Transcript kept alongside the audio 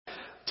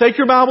Take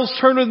your Bibles,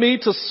 turn with me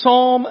to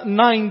Psalm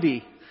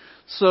 90.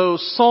 So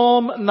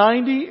Psalm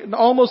 90,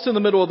 almost in the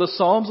middle of the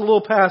Psalms, a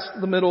little past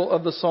the middle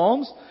of the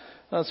Psalms.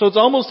 So it's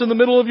almost in the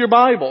middle of your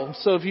Bible.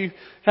 So if you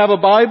have a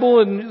Bible,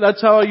 and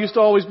that's how I used to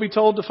always be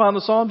told to find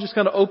the Psalms, just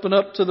kind of open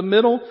up to the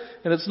middle,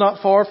 and it's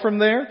not far from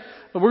there.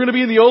 But we're going to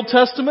be in the Old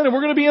Testament, and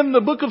we're going to be in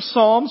the book of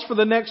Psalms for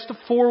the next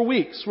 4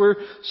 weeks. We're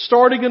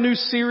starting a new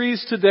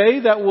series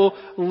today that will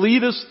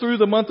lead us through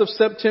the month of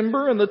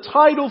September, and the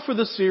title for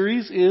the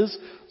series is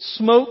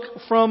Smoke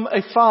from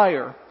a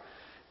Fire.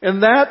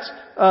 And that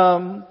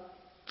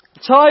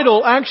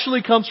title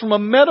actually comes from a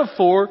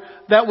metaphor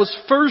that was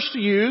first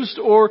used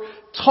or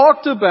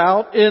talked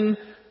about in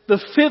the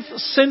 5th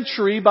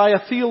century by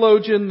a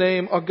theologian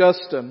named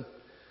Augustine.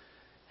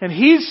 And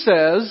he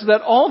says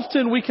that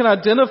often we can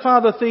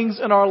identify the things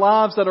in our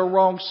lives that are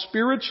wrong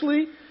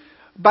spiritually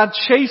by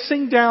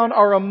chasing down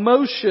our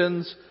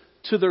emotions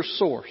to their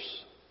source.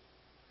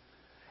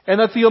 And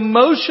that the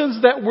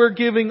emotions that we're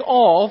giving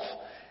off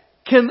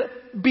can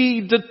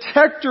be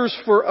detectors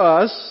for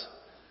us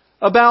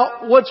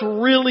about what's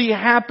really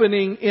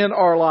happening in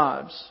our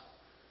lives.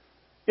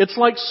 It's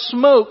like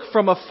smoke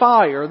from a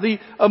fire. The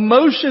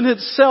emotion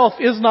itself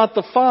is not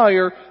the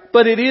fire,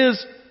 but it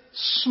is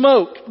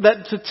smoke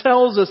that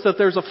tells us that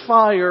there's a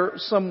fire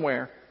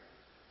somewhere.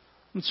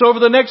 And so over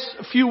the next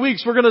few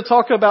weeks, we're going to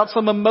talk about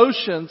some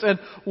emotions and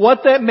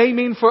what that may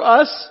mean for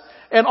us,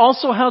 and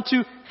also how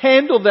to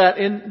handle that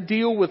and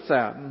deal with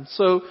that. And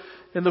so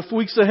in the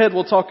weeks ahead,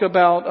 we'll talk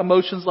about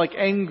emotions like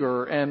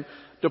anger and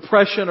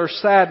depression or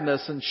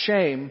sadness and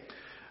shame.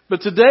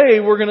 But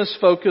today we're going to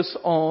focus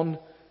on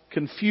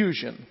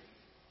confusion.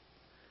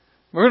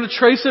 We're going to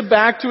trace it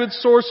back to its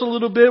source a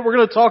little bit. We're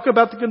going to talk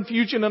about the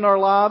confusion in our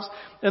lives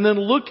and then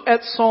look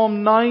at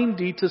Psalm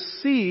 90 to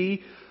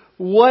see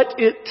what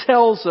it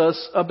tells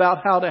us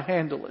about how to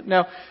handle it.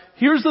 Now,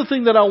 here's the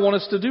thing that I want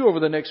us to do over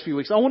the next few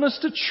weeks. I want us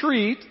to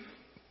treat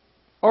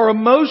our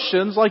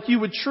emotions like you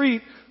would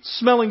treat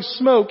smelling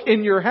smoke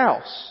in your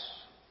house.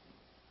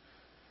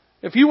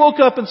 If you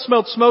woke up and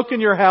smelled smoke in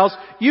your house,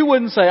 you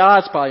wouldn't say,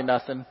 it's probably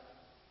nothing.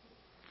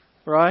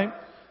 Right?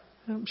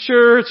 I'm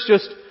sure it's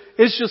just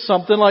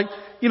something like,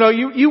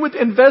 you would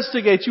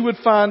investigate, you would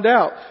find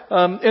out.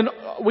 And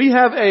we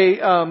have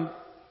a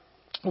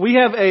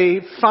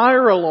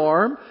fire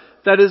alarm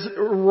that is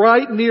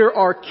right near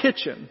our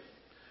kitchen.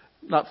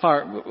 Not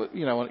fire,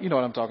 you know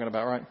what I'm talking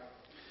about, right?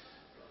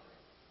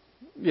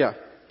 Yeah.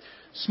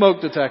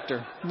 Smoke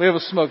detector. We have a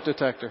smoke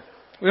detector.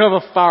 We have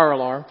a fire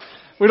alarm.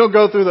 We don't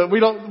go through that.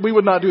 We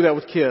would not do that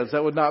with kids.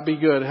 That would not be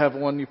good to have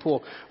one you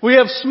pull. We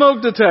have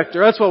smoke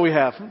detector. That's what we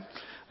have.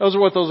 Those are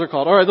what those are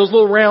called. All right, those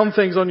little round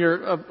things on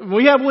your.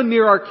 We have one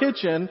near our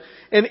kitchen,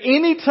 and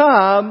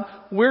anytime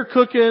we're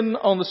cooking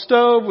on the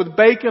stove with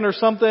bacon or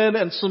something,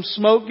 and some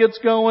smoke gets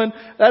going,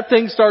 that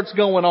thing starts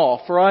going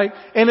off, right?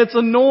 And it's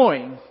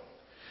annoying.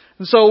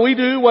 And so we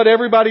do what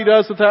everybody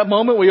does at that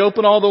moment. We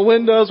open all the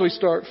windows, we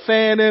start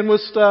fanning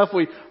with stuff,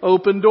 we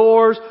open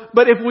doors.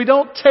 But if we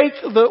don't take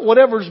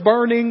whatever's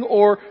burning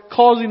or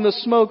causing the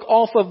smoke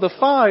off of the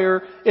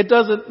fire, it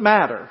doesn't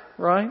matter,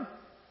 right?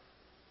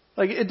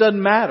 Like, it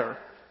doesn't matter.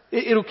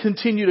 It'll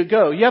continue to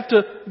go. You have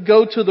to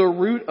go to the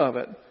root of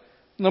it.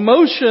 And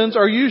emotions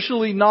are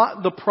usually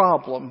not the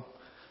problem,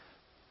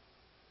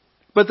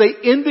 but they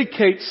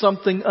indicate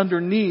something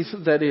underneath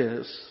that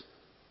is.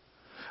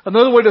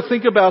 Another way to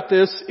think about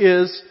this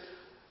is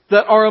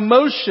that our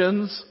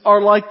emotions are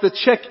like the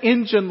check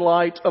engine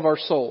light of our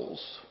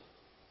souls.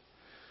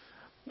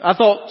 I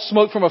thought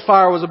Smoke from a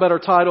Fire was a better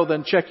title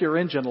than Check Your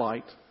Engine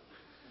Light.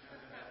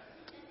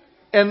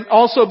 And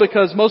also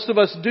because most of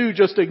us do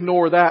just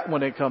ignore that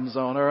when it comes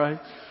on, alright?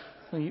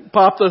 You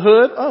pop the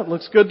hood, it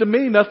looks good to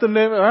me, nothing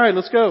there, alright,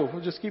 let's go.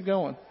 We'll just keep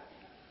going.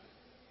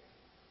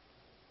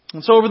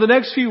 And so over the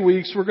next few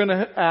weeks, we're going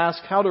to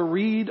ask how to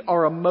read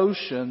our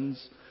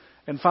emotions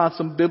and find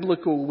some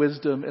biblical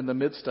wisdom in the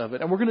midst of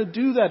it. And we're going to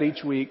do that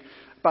each week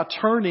by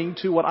turning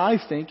to what I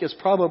think is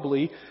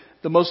probably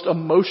the most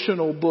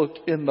emotional book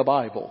in the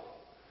Bible,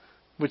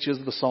 which is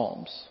the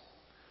Psalms.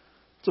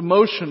 It's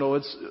emotional,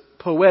 it's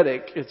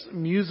poetic, it's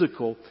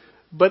musical,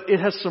 but it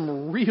has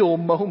some real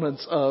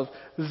moments of,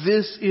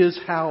 this is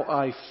how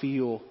I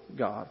feel,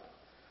 God.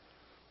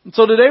 And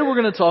so today we're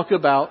going to talk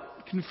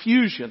about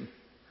confusion.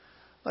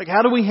 Like,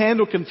 how do we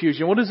handle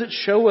confusion? What does it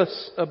show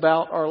us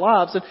about our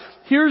lives? And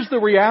here's the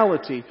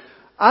reality.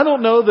 I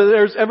don't know that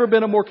there's ever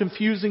been a more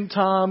confusing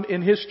time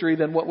in history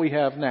than what we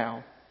have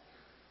now.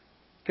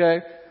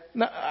 Okay?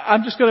 Now,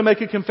 I'm just going to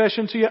make a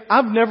confession to you.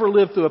 I've never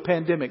lived through a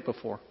pandemic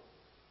before.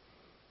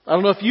 I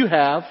don't know if you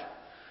have,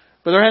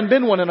 but there hadn't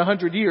been one in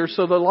 100 years,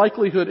 so the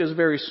likelihood is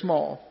very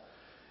small.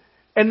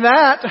 And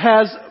that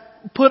has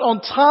put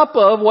on top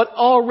of what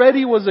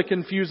already was a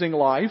confusing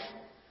life,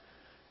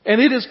 and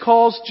it has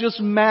caused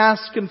just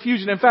mass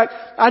confusion. In fact,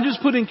 I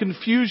just put in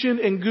confusion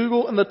in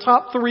Google, and the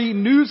top 3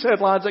 news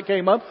headlines that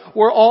came up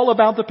were all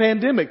about the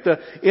pandemic. The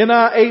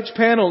NIH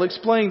panel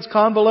explains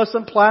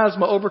convalescent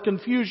plasma over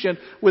confusion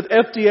with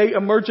FDA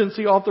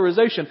emergency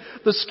authorization.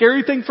 The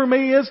scary thing for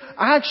me is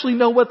I actually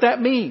know what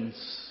that means.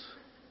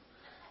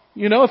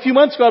 A few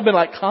months ago I'd been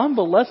like,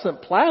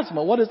 convalescent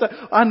plasma, what is that?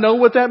 I know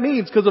what that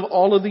means because of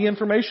all of the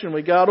information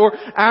we got. Or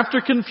after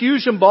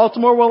confusion,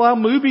 Baltimore will allow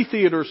movie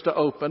theaters to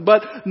open,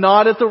 but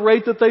not at the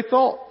rate that they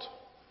thought.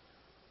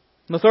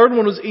 And the third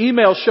one was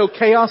emails show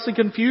chaos and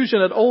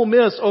confusion at Ole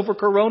Miss over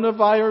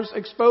coronavirus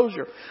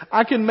exposure.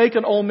 I can make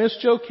an Ole Miss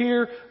joke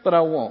here, but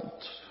I won't.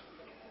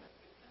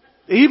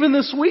 Even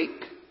this week,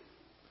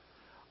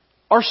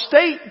 our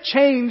state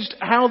changed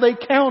how they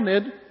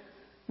counted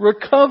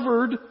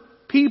recovered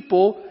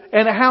people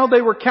and how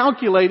they were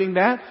calculating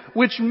that,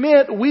 which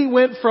meant we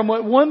went from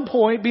at one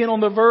point being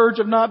on the verge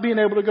of not being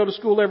able to go to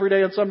school every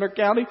day in Sumner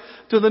County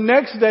to the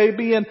next day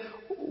being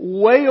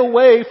way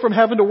away from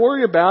having to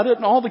worry about it,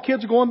 and all the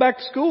kids are going back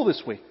to school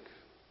this week.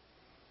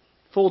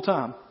 Full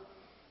time.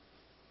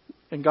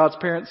 And God's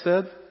parents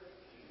said,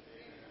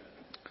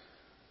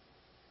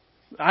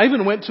 I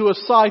even went to a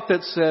site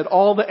that said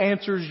all the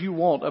answers you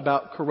want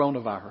about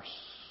coronavirus.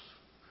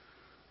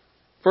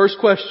 First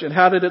question,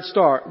 how did it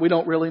start? We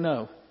don't really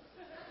know.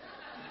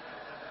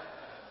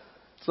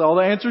 It's all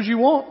the answers you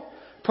want.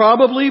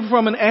 Probably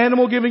from an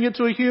animal giving it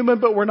to a human,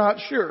 but we're not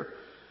sure.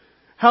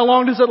 How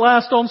long does it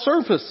last on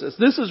surfaces?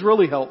 This is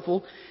really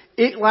helpful.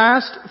 It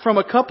lasts from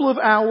a couple of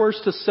hours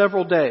to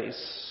several days,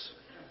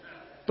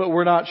 but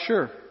we're not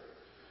sure.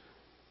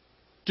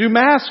 Do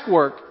masks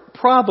work?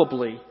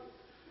 Probably.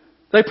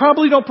 They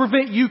probably don't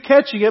prevent you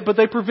catching it, but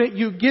they prevent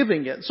you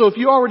giving it. So if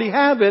you already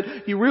have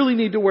it, you really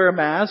need to wear a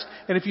mask.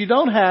 And if you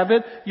don't have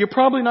it, you're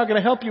probably not going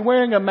to help you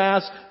wearing a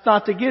mask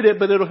not to get it,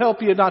 but it'll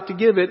help you not to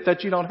give it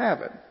that you don't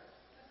have it.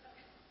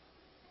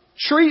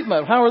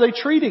 Treatment. How are they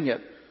treating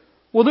it?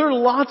 Well, there are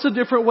lots of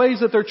different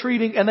ways that they're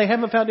treating, and they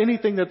haven't found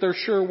anything that they're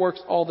sure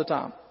works all the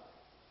time.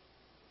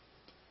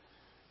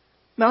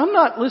 Now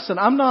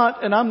I'm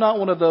not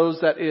one of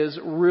those that is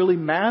really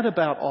mad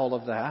about all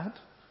of that.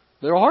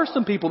 There are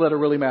some people that are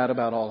really mad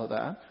about all of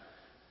that.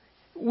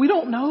 We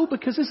don't know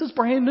because this is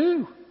brand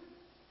new.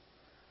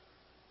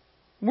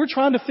 We're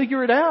trying to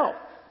figure it out.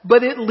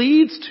 But it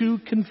leads to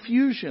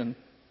confusion.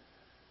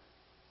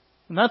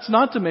 And that's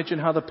not to mention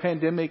how the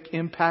pandemic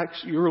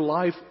impacts your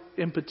life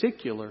in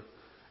particular.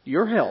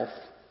 Your health.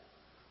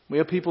 We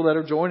have people that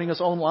are joining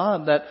us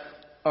online that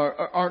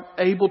aren't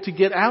able to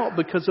get out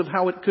because of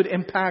how it could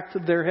impact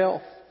their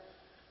health.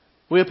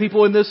 We have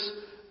people in this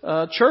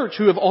church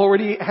who have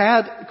already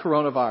had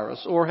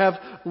coronavirus or have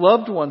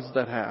loved ones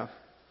that have.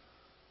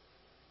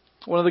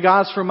 One of the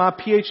guys from my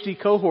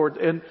PhD cohort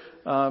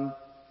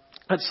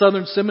at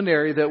Southern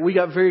Seminary that we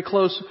got very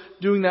close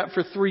doing that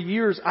for 3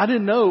 years. I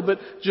didn't know, but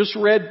just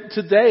read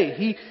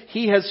today.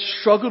 He has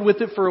struggled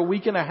with it for a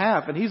week and a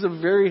half, and he's a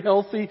very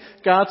healthy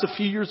guy. It's a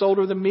few years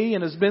older than me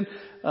and has been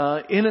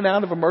in and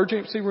out of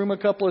emergency room a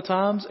couple of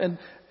times and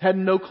had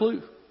no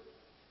clue.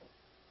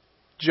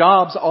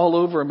 Jobs all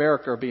over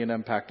America are being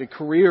impacted.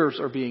 Careers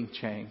are being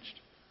changed.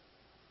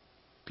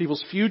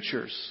 People's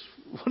futures.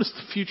 What does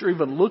the future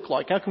even look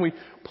like? How can we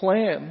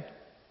plan?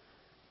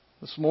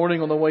 This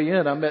morning on the way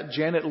in, I met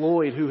Janet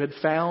Lloyd, who had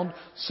found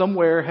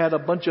somewhere had a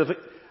bunch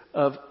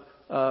of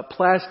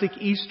plastic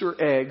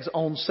Easter eggs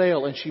on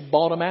sale, and she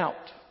bought them out.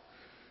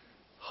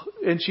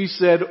 And she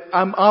said,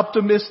 I'm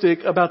optimistic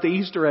about the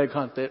Easter egg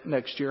hunt that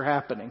next year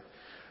happening.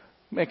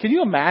 Man, can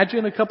you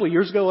imagine a couple of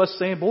years ago us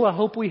saying, boy, I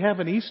hope we have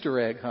an Easter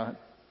egg hunt.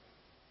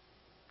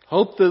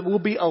 Hope that we'll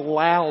be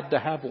allowed to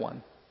have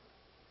one.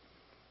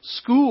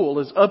 School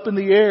is up in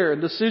the air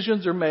and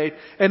decisions are made,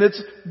 and it's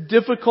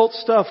difficult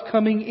stuff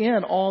coming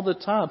in all the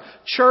time.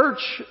 Church,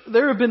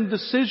 there have been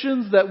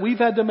decisions that we've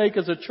had to make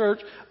as a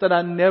church that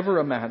I never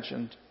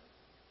imagined.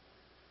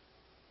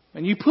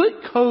 And you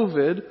put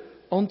COVID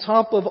on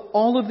top of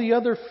all of the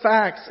other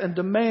facts and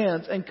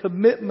demands and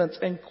commitments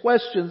and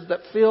questions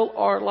that fill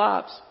our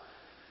lives.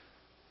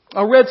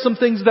 I read some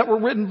things that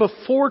were written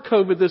before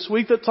COVID this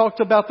week that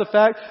talked about the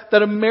fact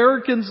that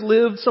Americans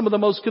lived some of the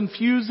most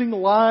confusing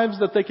lives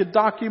that they could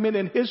document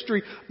in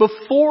history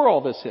before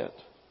all this hit.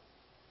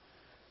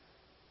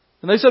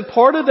 And they said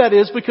part of that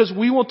is because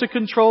we want to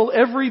control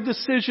every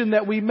decision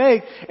that we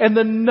make, and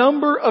the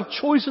number of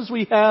choices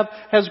we have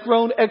has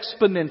grown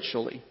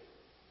exponentially.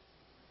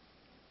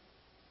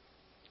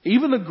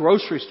 Even the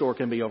grocery store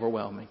can be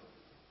overwhelming.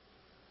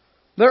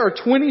 There are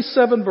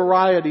 27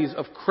 varieties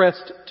of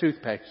Crest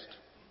toothpaste.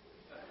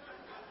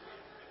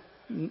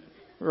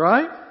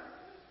 Right?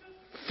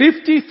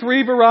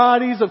 53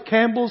 varieties of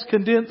Campbell's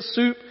condensed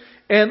soup.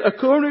 And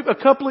according a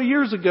couple of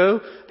years ago,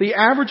 the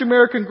average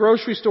American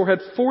grocery store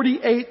had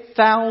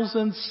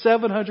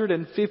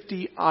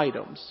 48,750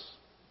 items.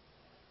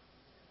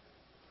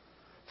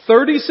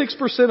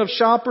 36% of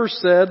shoppers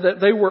said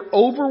that they were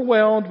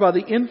overwhelmed by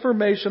the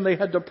information they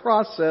had to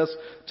process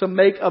to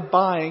make a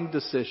buying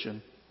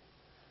decision.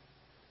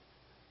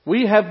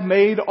 We have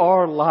made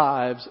our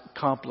lives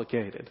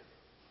complicated.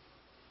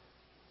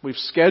 We've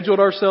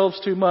scheduled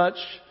ourselves too much.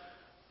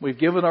 We've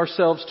given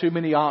ourselves too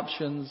many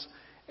options.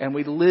 And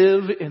we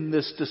live in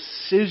this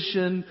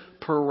decision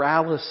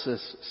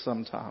paralysis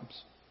sometimes.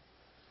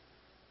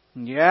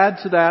 And you add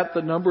to that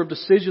the number of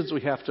decisions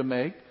we have to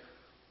make.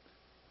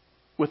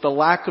 with a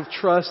lack of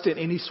trust in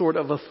any sort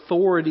of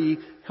authority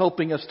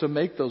helping us to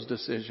make those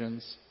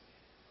decisions.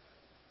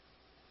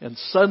 And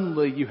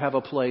suddenly you have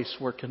a place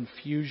where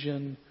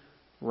confusion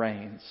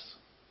reigns.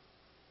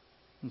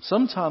 And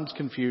sometimes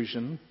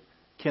confusion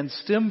can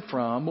stem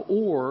from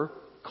or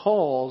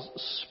cause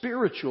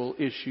spiritual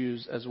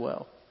issues as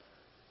well.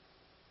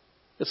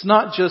 It's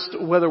not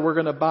just whether we're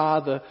going to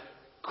buy the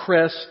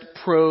Crest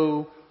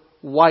Pro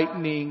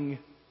whitening,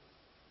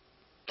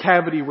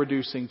 cavity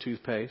reducing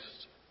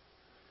toothpaste.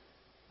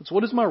 It's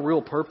what is my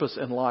real purpose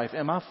in life?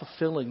 Am I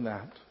fulfilling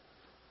that?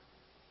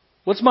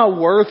 What's my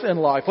worth in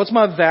life? What's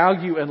my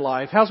value in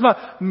life? How's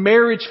my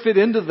marriage fit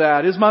into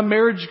that? Is my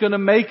marriage going to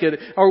make it?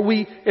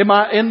 Am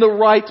I in the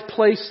right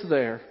place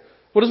there?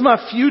 What does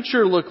my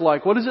future look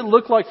like? What does it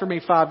look like for me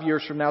 5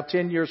 years from now,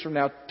 10 years from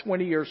now,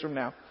 20 years from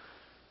now?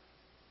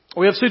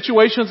 We have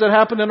situations that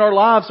happen in our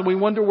lives and we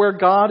wonder where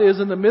God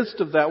is in the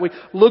midst of that. We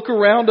look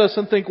around us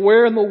and think,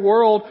 where in the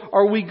world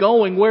are we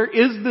going? Where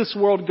is this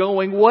world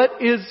going?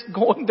 What is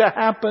going to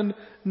happen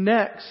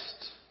next?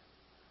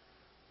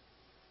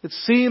 It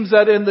seems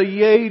that in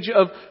the age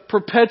of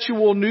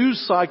perpetual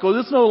news cycles,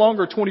 it's no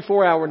longer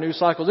 24-hour news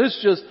cycles.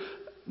 It's just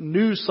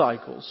news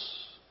cycles.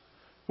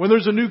 When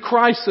there's a new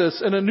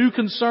crisis and a new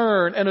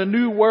concern and a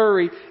new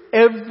worry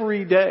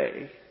every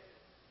day,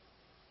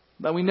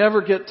 that we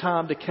never get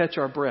time to catch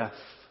our breath.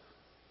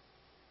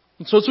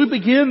 And so as we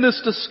begin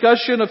this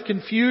discussion of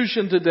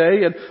confusion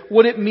today and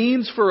what it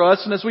means for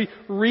us, and as we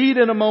read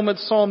in a moment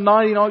Psalm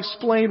 90, and I'll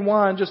explain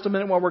why in just a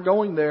minute while we're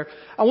going there,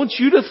 I want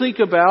you to think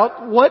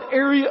about what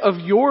area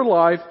of your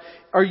life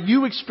are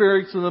you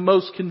experiencing the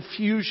most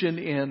confusion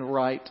in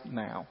right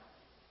now?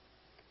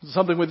 Is it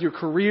something with your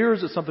career?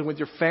 Is it something with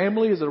your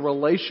family? Is it a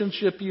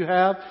relationship you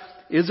have?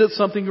 Is it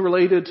something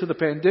related to the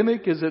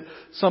pandemic? Is it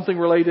something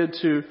related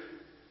to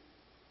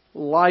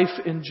life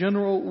in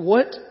general?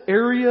 What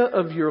area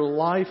of your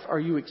life are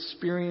you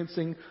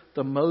experiencing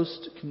the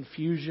most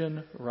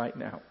confusion right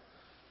now?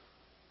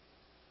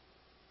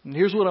 And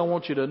here's what I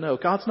want you to know.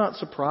 God's not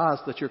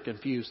surprised that you're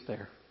confused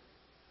there.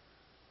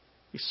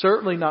 He's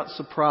certainly not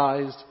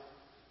surprised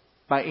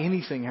by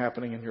anything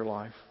happening in your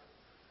life.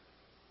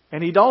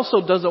 And He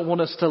also doesn't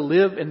want us to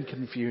live in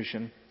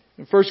confusion.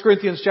 In 1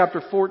 Corinthians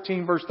chapter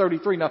 14, verse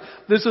 33. Now,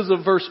 this is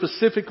a verse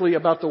specifically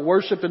about the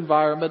worship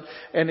environment,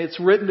 and it's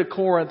written to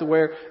Corinth,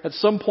 where at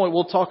some point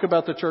we'll talk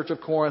about the church of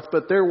Corinth,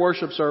 but their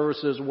worship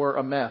services were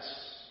a mess.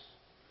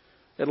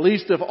 At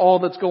least if all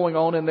that's going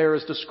on in there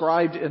is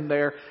described in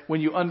there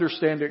when you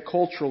understand it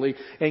culturally.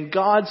 And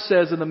God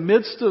says in the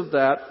midst of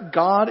that,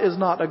 God is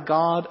not a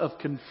God of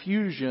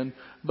confusion,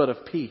 but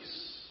of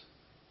peace.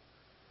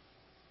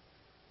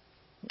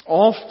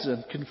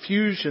 Often,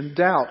 confusion,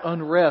 doubt,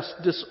 unrest,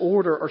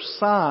 disorder are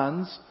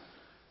signs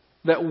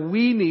that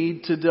we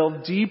need to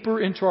delve deeper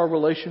into our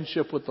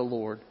relationship with the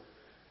Lord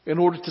in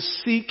order to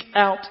seek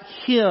out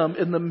Him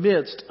in the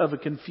midst of a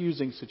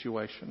confusing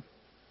situation.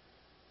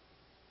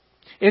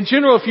 In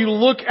general, if you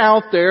look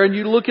out there and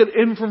you look at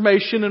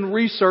information and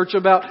research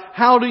about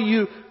how do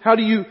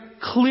you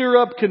clear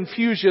up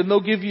confusion,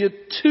 they'll give you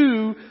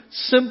two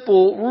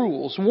simple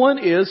rules. One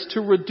is to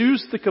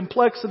reduce the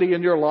complexity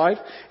in your life,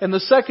 and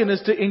the second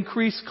is to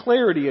increase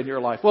clarity in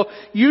your life. Well,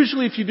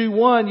 usually if you do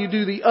one, you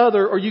do the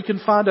other, or you can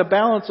find a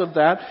balance of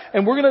that.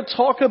 And we're going to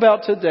talk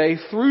about today,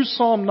 through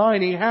Psalm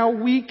 90, how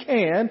we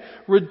can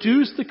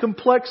reduce the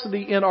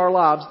complexity in our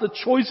lives, the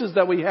choices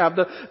that we have,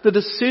 the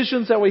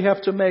decisions that we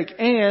have to make,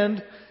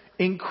 and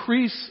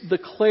increase the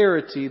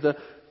clarity, the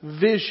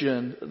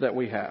vision that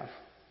we have.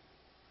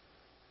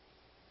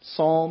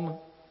 Psalm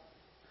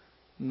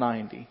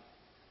 90.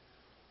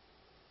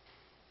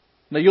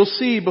 Now you'll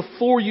see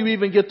before you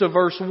even get to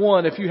verse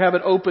 1, if you have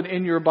it open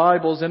in your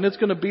Bibles, and it's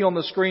going to be on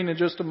the screen in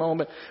just a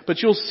moment, but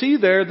you'll see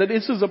there that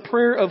this is a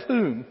prayer of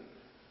whom?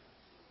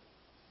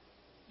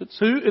 It's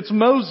who? It's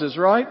Moses,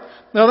 right?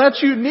 Now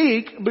that's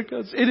unique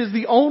because it is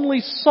the only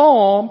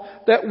psalm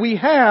that we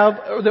have,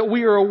 or that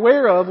we are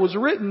aware of, was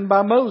written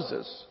by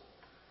Moses.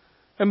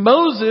 And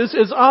Moses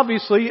is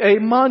obviously a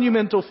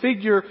monumental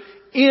figure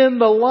in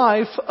the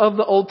life of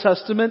the Old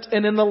Testament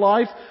and in the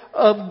life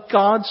of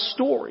God's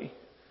story.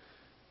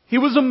 He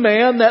was a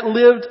man that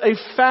lived a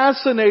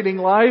fascinating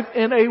life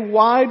in a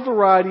wide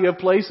variety of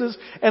places,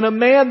 and a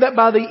man that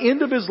by the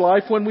end of his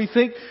life, when we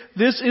think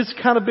this is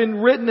kind of been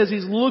written as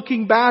he's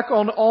looking back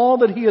on all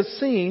that he has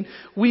seen,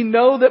 we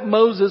know that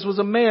Moses was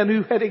a man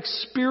who had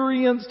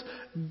experienced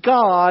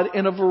God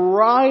in a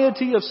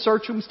variety of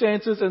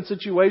circumstances and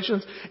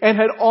situations, and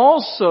had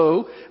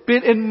also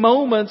been in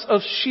moments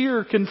of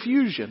sheer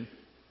confusion.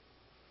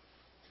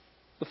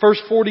 The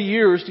first 40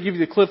 years, to give you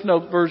the Cliff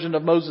Note version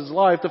of Moses'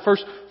 life, the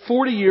first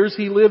 40 years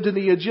he lived in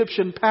the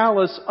Egyptian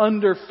palace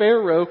under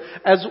Pharaoh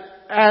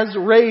as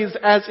raised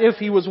as if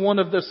he was one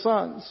of the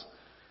sons.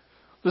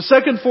 The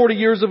second 40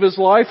 years of his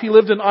life, he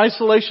lived in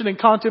isolation and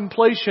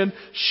contemplation,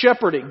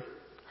 shepherding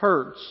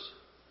herds.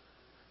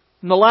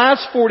 In the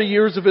last 40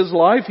 years of his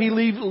life, he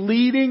lived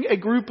leading a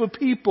group of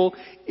people,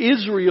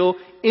 Israel,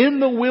 in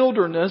the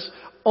wilderness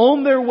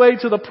on their way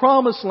to the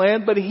promised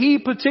land, but He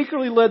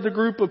particularly led the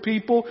group of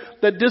people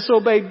that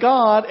disobeyed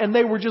God, and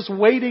they were just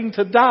waiting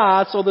to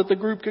die so that the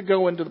group could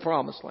go into the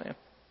promised land.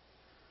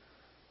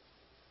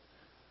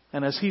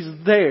 And as He's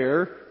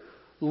there,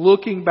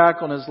 looking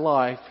back on His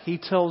life, He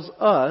tells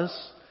us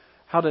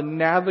how to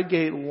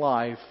navigate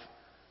life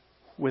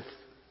with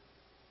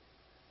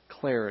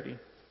clarity.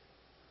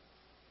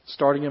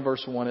 Starting in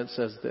verse 1, it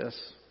says this: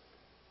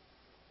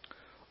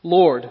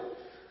 Lord,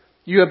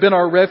 You have been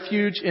our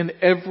refuge in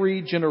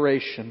every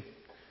generation.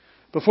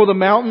 Before the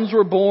mountains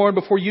were born,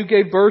 before You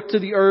gave birth to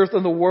the earth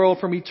and the world,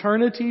 from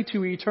eternity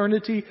to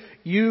eternity,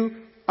 You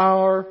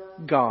are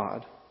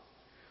God.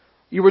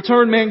 You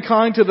return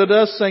mankind to the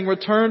dust, saying,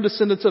 Return,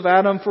 descendants of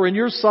Adam, for in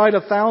Your sight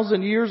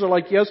 1,000 years are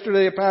like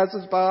yesterday it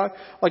passes by,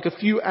 like a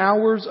few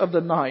hours of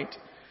the night.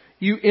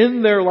 You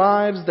end their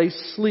lives, they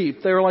sleep.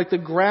 They are like the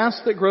grass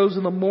that grows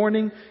in the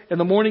morning. In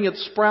the morning it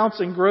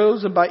sprouts and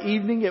grows, and by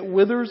evening it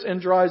withers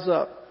and dries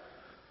up.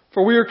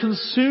 For we are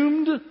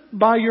consumed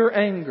by Your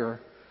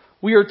anger.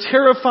 We are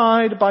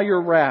terrified by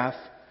Your wrath.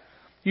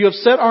 You have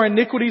set our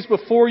iniquities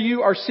before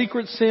You, our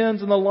secret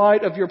sins in the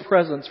light of Your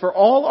presence. For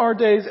all our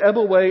days ebb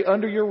away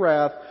under Your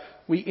wrath.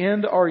 We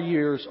end our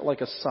years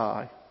like a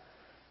sigh.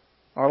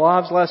 Our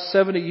lives last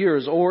 70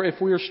 years, or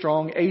if we are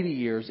strong, 80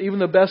 years. Even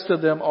the best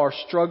of them are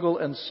struggle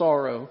and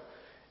sorrow.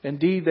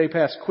 Indeed, they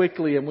pass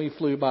quickly and we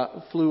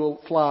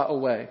fly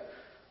away.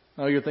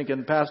 Now you're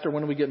thinking, Pastor,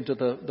 when are we getting to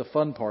the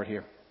fun part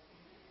here?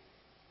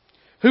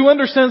 Who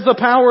understands the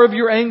power of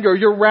Your anger?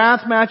 Your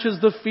wrath matches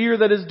the fear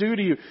that is due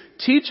to You.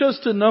 Teach us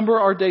to number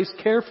our days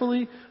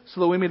carefully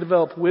so that we may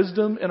develop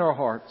wisdom in our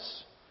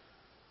hearts.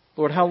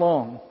 Lord, how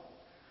long?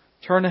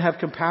 Turn and have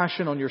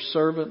compassion on Your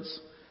servants.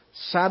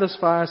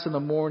 Satisfy us in the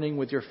morning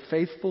with Your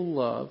faithful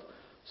love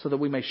so that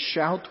we may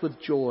shout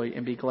with joy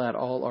and be glad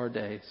all our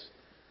days.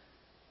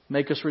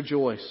 Make us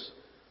rejoice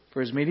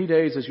for as many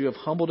days as You have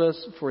humbled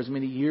us, for as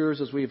many years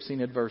as we have seen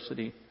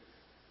adversity.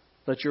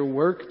 Let Your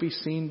work be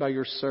seen by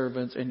Your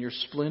servants and Your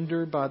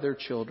splendor by their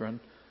children.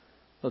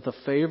 Let the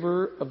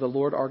favor of the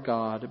Lord our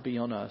God be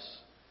on us.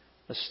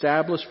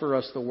 Establish for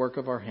us the work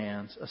of our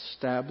hands.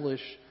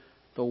 Establish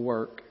the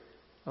work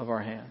of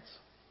our hands.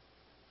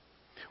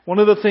 One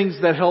of the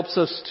things that helps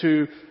us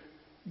to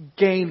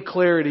gain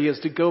clarity is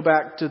to go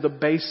back to the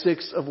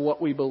basics of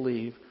what we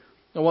believe.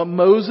 And what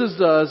Moses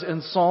does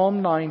in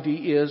Psalm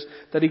 90 is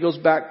that he goes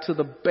back to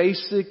the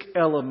basic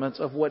elements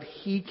of what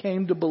he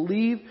came to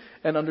believe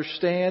and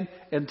understand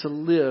and to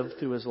live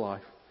through his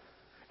life.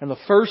 And the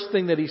first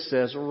thing that he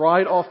says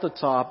right off the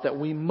top, that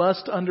we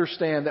must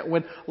understand that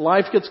when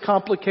life gets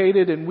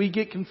complicated and we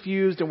get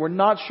confused and we're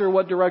not sure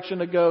what direction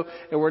to go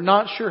and we're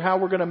not sure how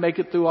we're going to make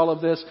it through all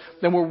of this,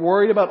 then we're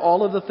worried about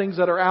all of the things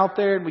that are out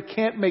there and we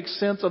can't make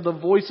sense of the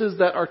voices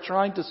that are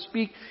trying to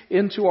speak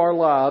into our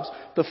lives.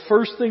 The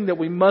first thing that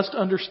we must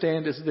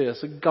understand is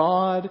this: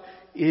 God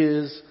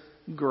is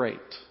great.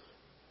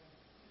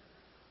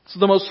 It's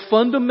the most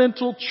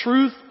fundamental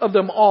truth of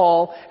them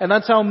all, and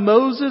that's how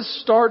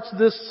Moses starts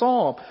this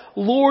psalm.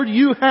 Lord,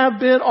 You have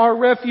been our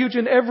refuge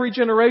in every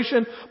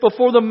generation.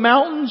 Before the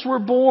mountains were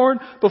born,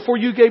 before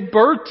You gave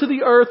birth to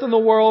the earth and the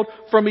world,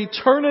 from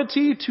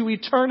eternity to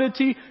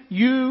eternity,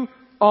 You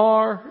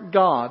are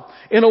God.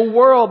 In a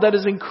world that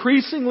is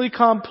increasingly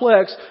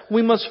complex,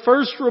 we must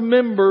first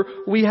remember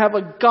we have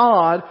a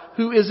God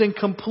who is in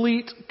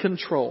complete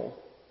control.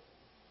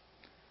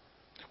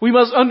 We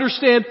must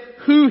understand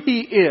who He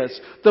is,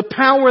 the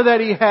power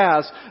that He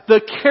has, the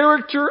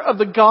character of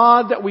the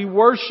God that we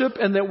worship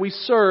and that we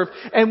serve.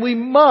 And we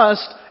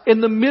must,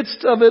 in the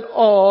midst of it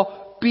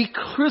all, be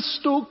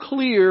crystal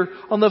clear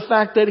on the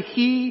fact that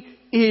He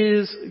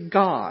is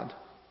God.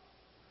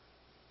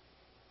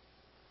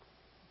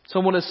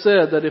 Someone has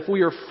said that if we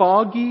are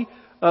foggy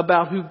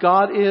about who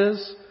God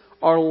is,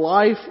 our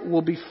life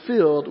will be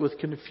filled with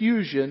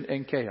confusion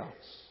and chaos.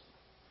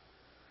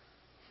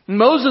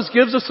 Moses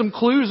gives us some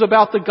clues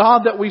about the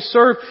God that we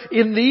serve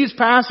in these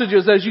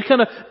passages as you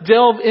kind of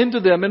delve into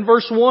them. In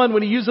verse 1,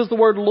 when he uses the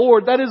word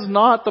Lord, that is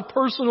not the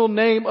personal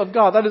name of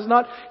God. That is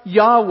not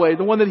Yahweh,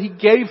 the one that He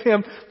gave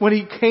him when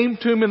He came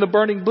to him in the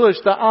burning bush,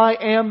 the I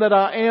am that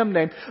I am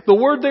name. The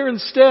word there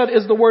instead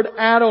is the word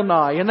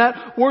Adonai, and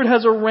that word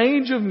has a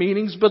range of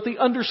meanings, but the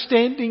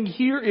understanding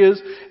here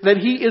is that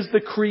He is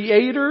the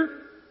creator,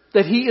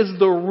 that He is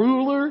the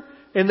ruler,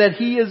 and that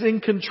He is in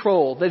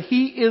control, that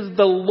He is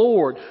the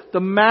Lord, the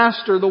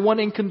Master, the one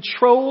in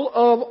control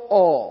of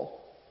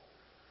all.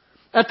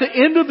 At the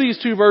end of these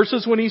two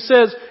verses, when he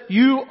says,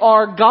 You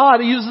are God,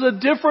 he uses a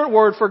different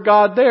word for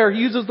God there. He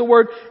uses the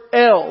word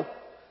El,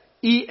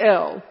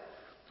 E-L.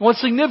 What's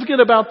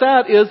significant about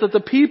that is that the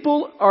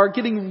people are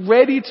getting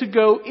ready to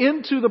go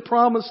into the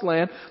Promised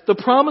Land. The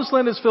Promised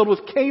Land is filled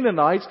with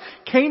Canaanites.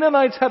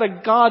 Canaanites had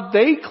a God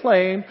they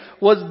claimed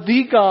was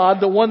the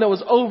God, the one that was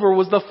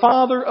the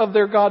father of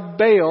their god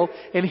Baal,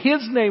 and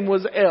his name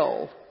was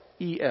El,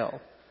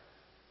 E-L.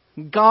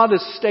 God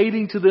is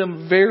stating to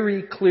them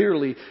very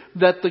clearly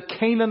that the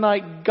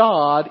Canaanite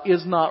God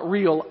is not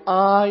real.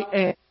 I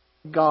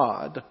am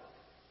God.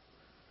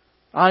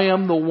 I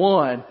am the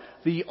one,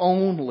 the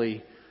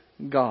only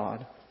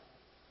God.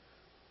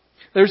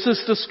 There's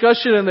this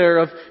discussion in there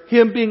of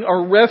Him being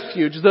our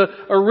refuge. The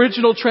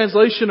original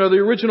translation or the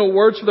original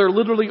words for there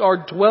literally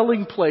our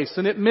dwelling place.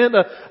 And it meant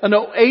an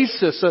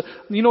oasis.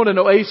 You know what an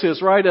oasis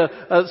is, right?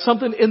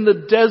 Something in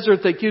the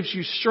desert that gives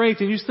you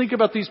strength. And you just think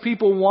about these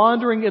people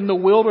wandering in the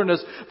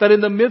wilderness, that in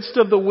the midst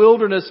of the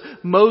wilderness,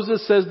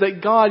 Moses says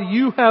that God,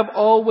 you have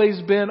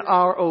always been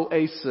our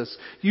oasis.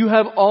 You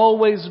have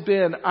always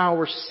been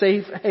our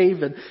safe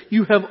haven.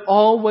 You have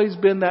always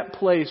been that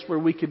place where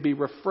we could be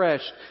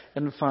refreshed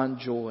and find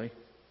joy.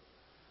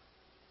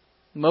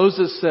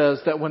 Moses says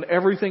that when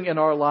everything in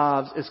our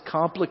lives is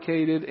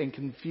complicated and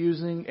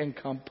confusing and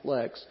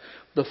complex,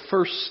 the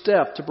first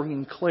step to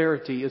bringing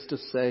clarity is to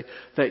say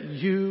that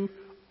you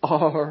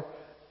are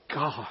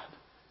God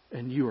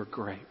and you are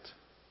great.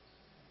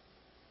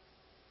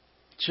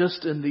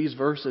 Just in these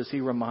verses, he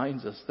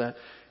reminds us that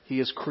He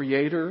is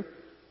Creator,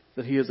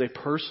 that He is a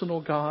personal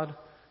God.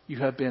 You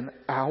have been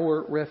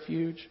our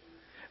refuge.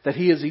 That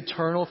He is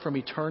eternal from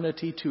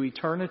eternity to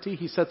eternity.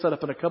 He sets that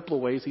up in a couple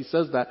of ways. He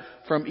says that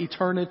from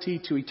eternity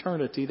to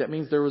eternity. That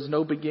means there was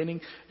no beginning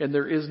and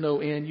there is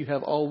no end. You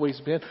have always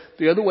been.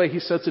 The other way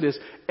He sets it is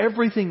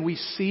everything we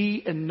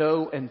see and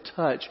know and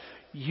touch,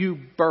 you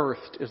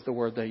birthed is the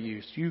word they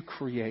used. You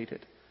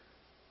created.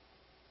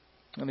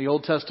 In the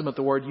Old Testament,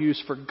 the word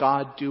used for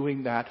God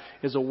doing that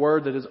is a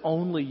word that is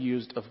only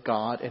used of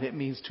God, and it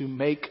means to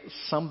make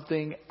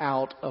something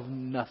out of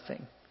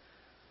nothing.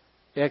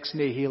 Ex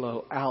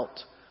nihilo, out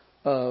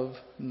of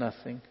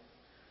nothing.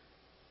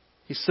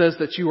 He says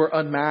that you are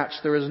unmatched.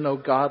 There is no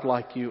God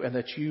like you, and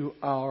that you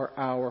are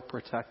our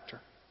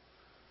protector.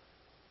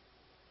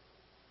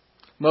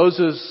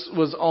 Moses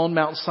was on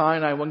Mount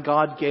Sinai when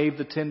God gave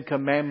the Ten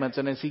Commandments.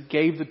 And as He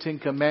gave the Ten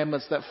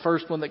Commandments, that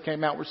first one that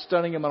came out, we're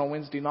studying them on a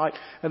Wednesday night.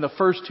 And the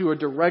first two are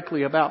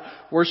directly about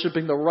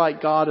worshiping the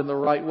right God in the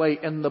right way.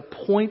 And the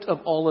point of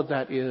all of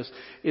that is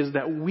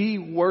that we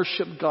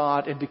worship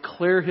God and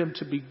declare Him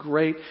to be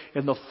great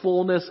in the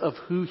fullness of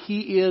who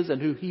He is and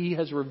who He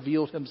has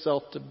revealed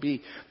Himself to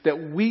be.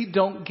 That we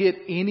don't get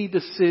any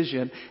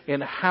decision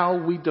in how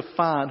we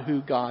define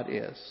who God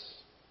is.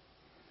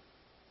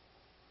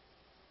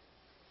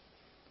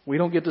 We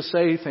don't get to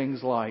say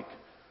things like,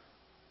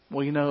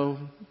 well, you know,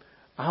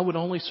 I would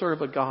only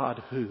serve a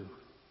God who.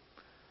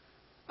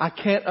 I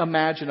can't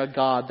imagine a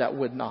God that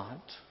would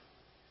not.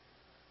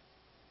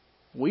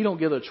 We don't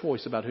get a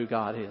choice about who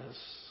God is.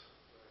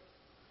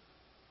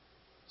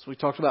 So we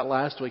talked about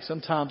last week.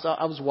 Sometimes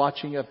I was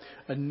watching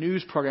a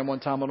news program one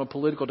time on a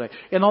political day.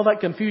 And all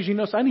that confusion, you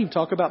notice I didn't even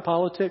talk about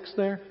politics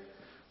there.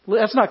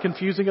 That's not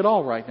confusing at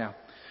all right now.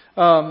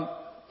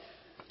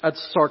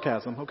 That's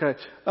sarcasm, okay.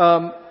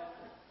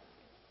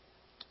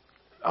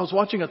 I was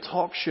watching a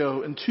talk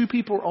show and two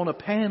people were on a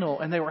panel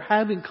and they were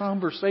having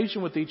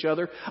conversation with each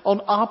other on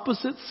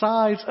opposite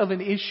sides of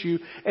an issue.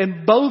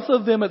 And both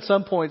of them at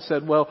some point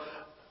said, well,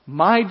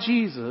 my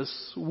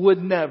Jesus would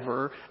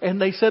never.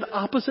 And they said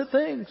opposite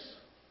things.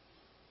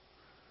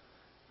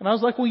 And I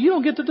was like, well, you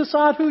don't get to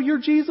decide who your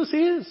Jesus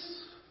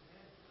is.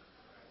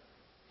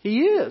 He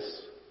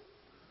is.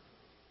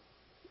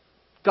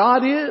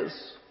 God is.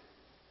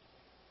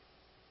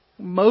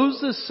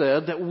 Moses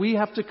said that we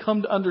have to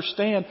come to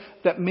understand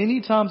that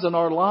many times in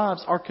our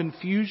lives, our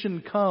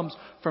confusion comes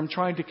from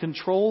trying to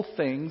control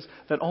things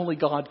that only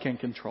God can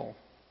control.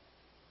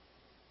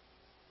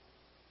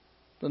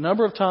 The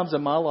number of times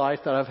in my life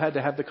that I've had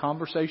to have the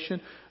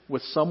conversation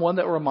with someone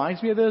that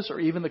reminds me of this, or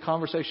even the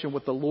conversation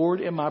with the Lord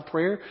in my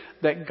prayer,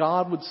 that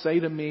God would say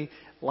to me,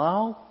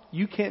 Lyle,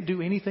 you can't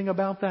do anything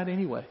about that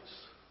anyways.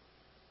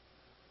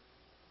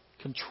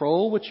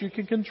 Control what you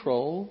can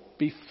control.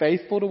 Be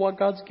faithful to what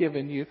God's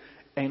given you.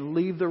 And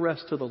leave the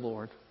rest to the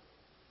Lord.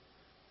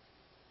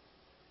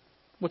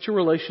 What's your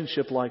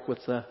relationship like with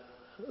the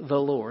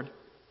Lord?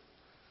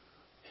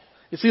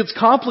 You see, it's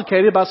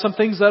complicated by some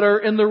things that are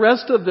in the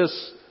rest of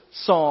this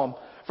psalm.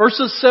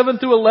 Verses 7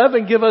 through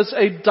 11 give us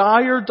a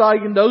dire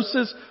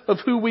diagnosis of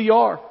who we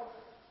are.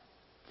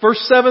 Verse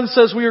 7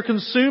 says, we are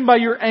consumed by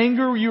your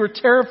anger. You are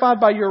terrified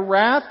by your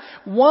wrath.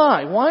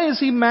 Why? Why is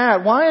He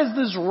mad? Why is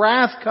this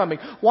wrath coming?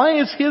 Why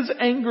is His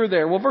anger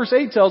there? Well, verse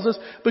 8 tells us,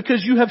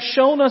 because you have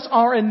shown us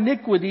our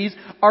iniquities,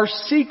 our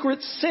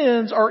secret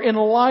sins are in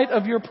light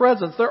of your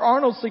presence. There are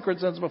no secret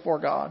sins before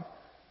God.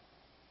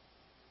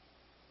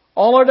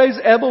 All our days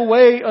ebb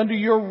away under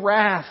your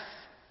wrath.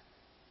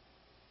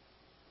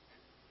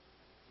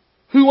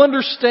 Who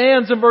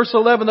understands, in verse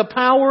 11, the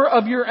power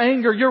of your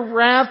anger? Your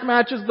wrath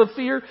matches the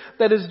fear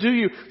that is due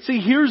you.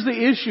 See, here's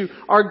the issue.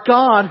 Our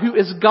God, who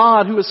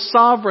is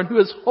sovereign, who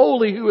is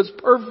holy, who is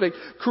perfect,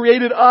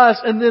 created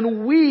us, and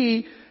then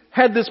we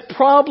had this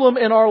problem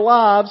in our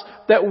lives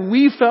that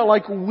we felt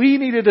like we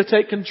needed to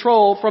take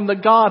control from the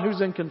God who's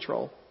in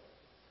control.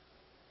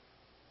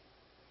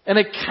 And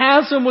a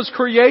chasm was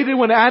created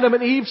when Adam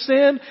and Eve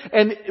sinned,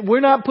 and we're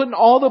not putting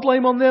all the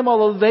blame on them,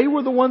 although they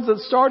were the ones that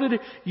started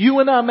it. You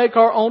and I make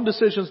our own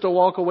decisions to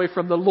walk away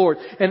from the Lord.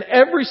 And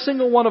every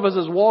single one of us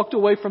has walked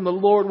away from the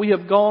Lord. We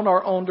have gone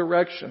our own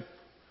direction.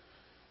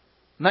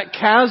 And that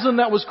chasm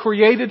that was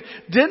created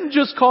didn't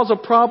just cause a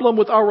problem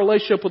with our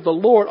relationship with the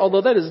Lord,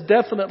 although that is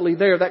definitely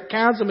there. That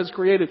chasm is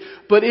created,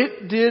 but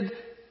it did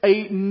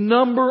a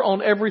number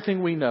on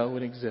everything we know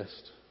and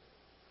exist.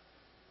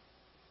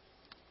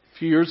 A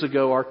few years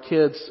ago, our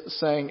kids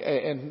sang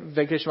in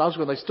Vacation Bible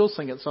School, and they still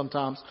sing it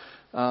sometimes,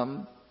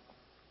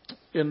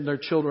 in their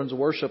children's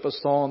worship, a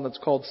song that's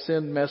called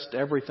Sin Messed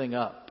Everything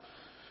Up.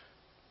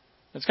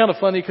 It's kind of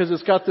funny because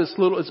it's got this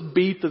little, it's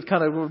beat that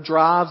kind of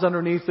drives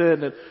underneath it,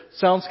 and it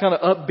sounds kind of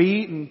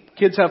upbeat, and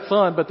kids have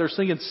fun, but they're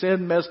singing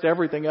Sin Messed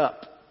Everything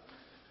Up.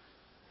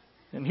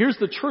 And here's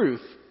the truth.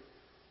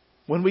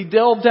 When we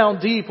delve down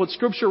deep, what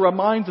Scripture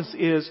reminds us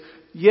is,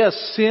 yes,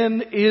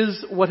 sin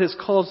is what has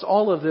caused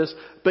all of this,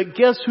 but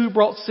guess who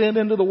brought sin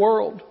into the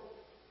world?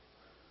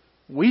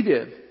 We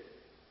did.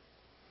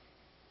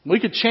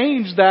 We could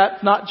change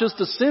that, not just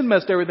to sin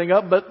messed everything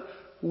up, but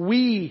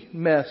we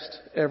messed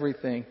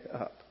everything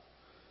up.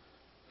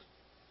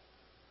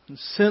 And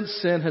since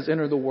sin has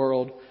entered the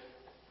world,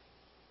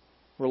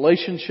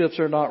 relationships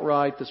are not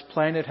right, this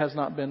planet has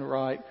not been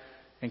right,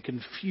 and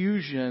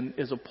confusion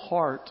is a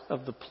part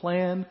of the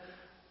plan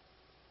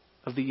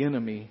of the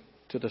enemy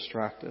to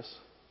distract us.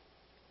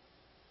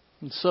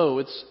 And so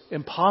it's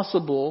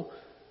impossible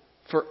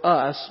for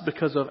us,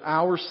 because of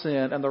our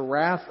sin and the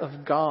wrath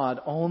of God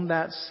on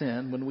that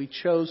sin, when we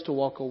chose to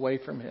walk away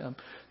from Him,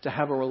 to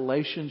have a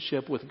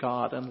relationship with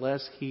God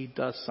unless He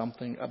does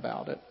something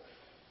about it.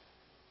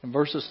 And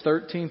verses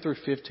 13 through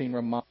 15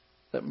 remind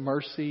us that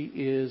mercy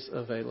is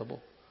available.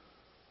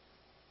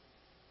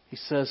 He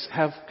says,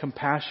 have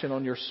compassion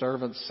on your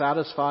servants.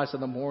 Satisfy us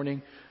in the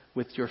morning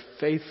with your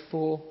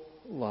faithful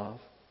love.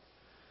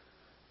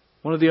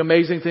 One of the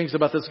amazing things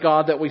about this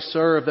God that we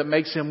serve that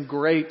makes Him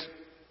great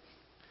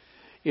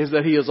is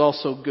that He is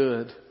also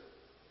good.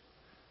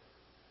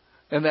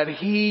 And that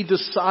He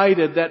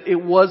decided that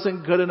it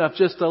wasn't good enough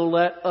just to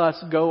let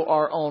us go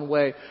our own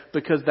way,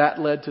 because that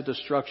led to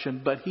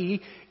destruction. But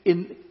He,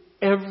 in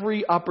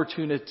every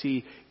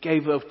opportunity,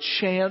 gave a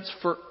chance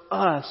for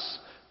us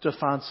to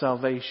find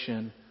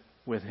salvation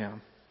with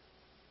Him.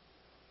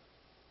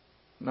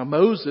 Now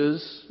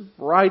Moses,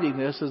 writing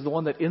this, is the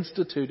one that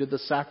instituted the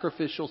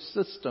sacrificial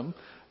system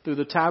through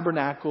the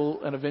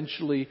tabernacle and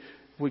eventually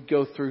would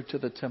go through to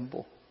the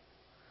temple.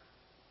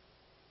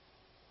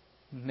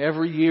 And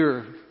every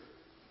year,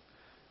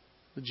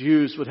 the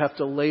Jews would have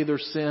to lay their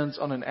sins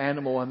on an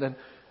animal and then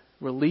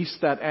release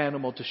that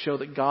animal to show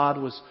that God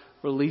was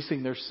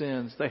releasing their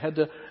sins. They had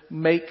to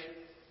make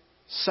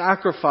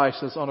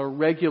sacrifices on a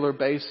regular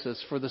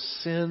basis for the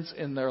sins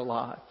in their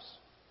lives.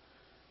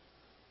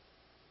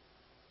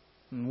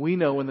 And we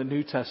know in the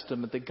New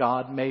Testament that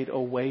God made a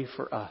way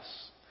for us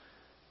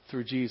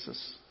through Jesus.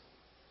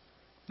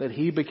 That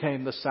He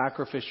became the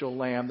sacrificial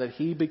lamb, that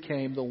He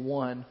became the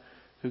one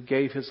who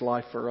gave His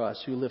life for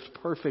us, who lived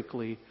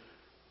perfectly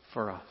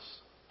for us.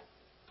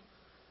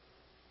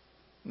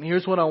 And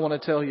here's what I want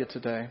to tell you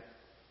today.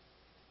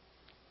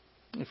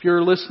 If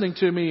you're listening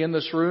to me in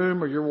this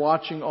room or you're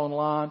watching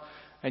online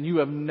and you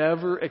have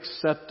never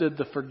accepted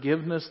the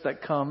forgiveness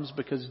that comes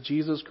because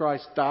Jesus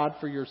Christ died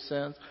for your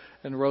sins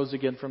and rose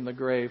again from the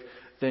grave,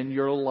 then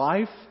your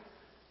life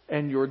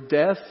and your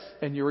death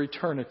and your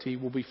eternity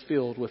will be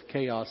filled with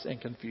chaos and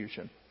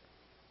confusion.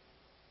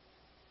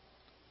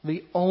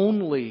 The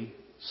only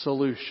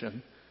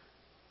solution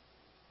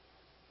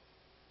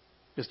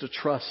is to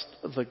trust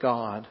the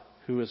God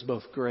who is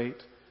both great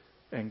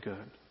and good.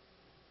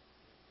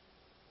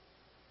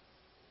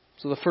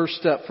 So the first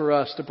step for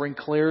us to bring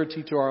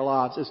clarity to our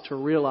lives is to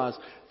realize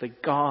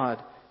that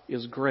God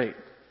is great.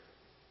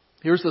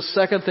 Here's the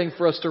second thing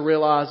for us to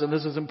realize, and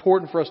this is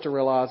important for us to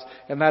realize,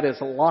 and that is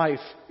life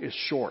is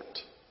short.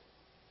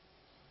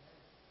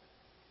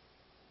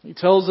 He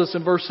tells us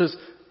in verses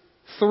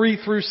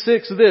 3 through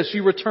 6 this: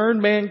 you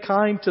return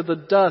mankind to the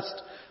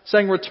dust,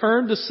 saying,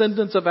 return,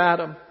 descendants of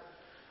Adam.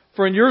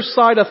 For in your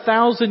sight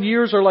 1,000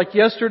 years are like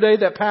yesterday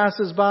that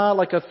passes by,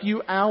 like a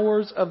few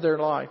hours of their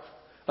life,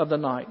 of the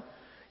night.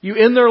 You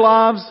end their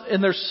lives in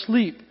their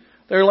sleep.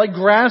 They're like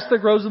grass that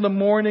grows in the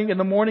morning. In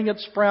the morning it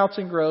sprouts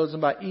and grows,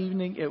 and by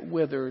evening it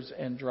withers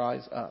and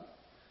dries up.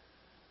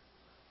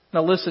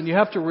 Now listen, you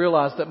have to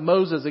realize that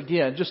Moses,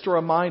 again, just to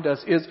remind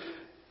us, is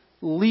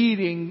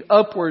leading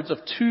upwards of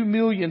 2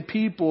 million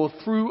people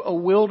through a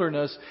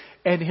wilderness,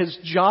 and his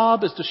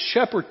job is to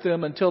shepherd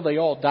them until they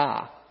all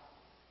die.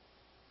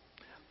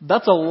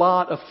 That's a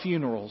lot of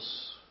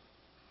funerals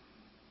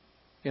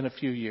in a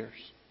few years.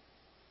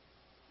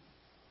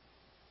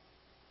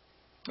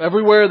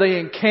 Everywhere they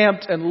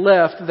encamped and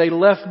left, they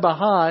left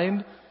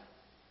behind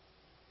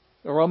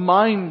a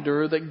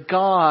reminder that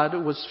God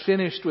was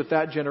finished with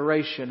that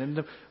generation. And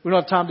we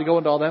don't have time to go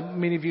into all that.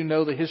 Many of you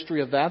know the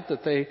history of that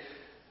they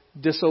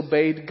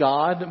disobeyed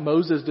God.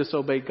 Moses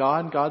disobeyed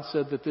God. And God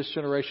said that this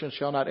generation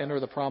shall not enter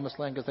the promised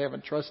land because they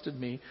haven't trusted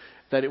me,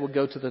 that it will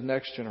go to the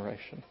next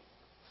generation.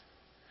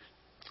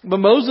 But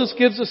Moses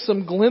gives us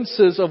some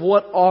glimpses of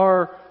what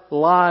our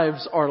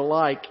lives are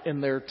like in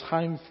their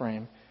time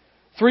frame.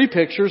 3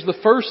 pictures. The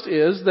first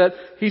is that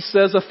he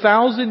says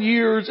 1,000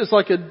 years is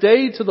like a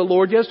day to the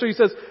Lord. Yesterday he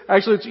says,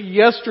 actually it's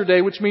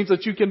yesterday, which means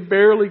that you can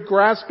barely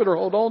grasp it or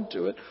hold on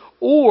to it.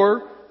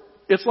 Or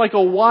it's like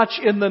a watch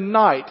in the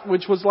night,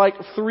 which was like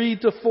 3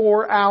 to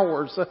 4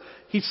 hours.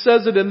 He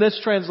says it in this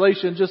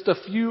translation, just a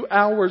few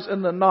hours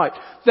in the night.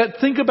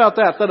 Think about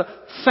that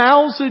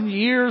 1,000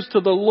 years to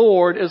the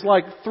Lord is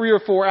like 3 or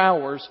 4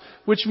 hours,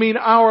 which mean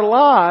our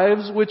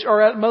lives, which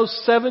are at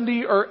most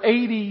 70 or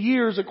 80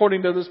 years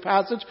according to this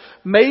passage,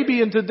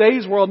 maybe in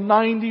today's world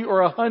 90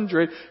 or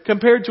 100,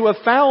 compared to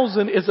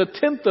 1,000 is a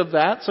tenth of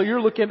that, so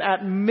you're looking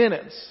at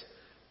minutes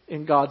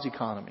in God's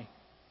economy.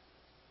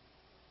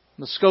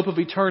 In the scope of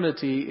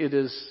eternity, it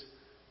is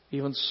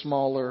even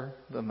smaller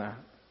than that.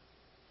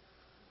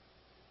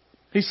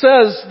 He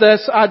says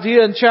this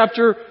idea in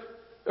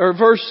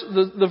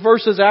the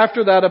verses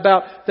after that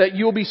about that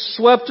you'll be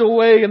swept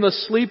away in the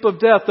sleep of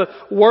death. The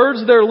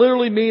words there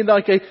literally mean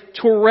like a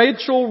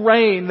torrential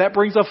rain that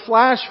brings a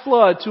flash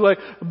flood to a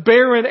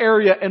barren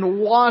area and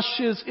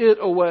washes it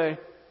away.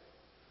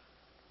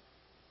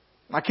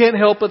 I can't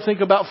help but think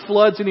about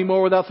floods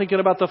anymore without thinking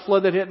about the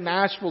flood that hit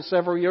Nashville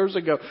several years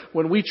ago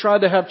when we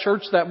tried to have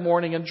church that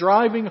morning, and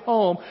driving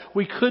home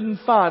we couldn't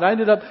find. I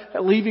ended up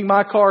leaving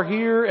my car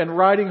here and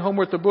riding home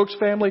with the Brooks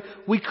family.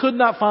 We could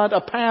not find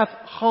a path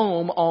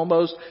home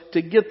almost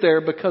to get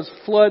there because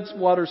floods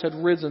waters had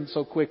risen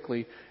so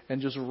quickly and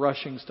just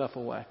rushing stuff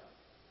away.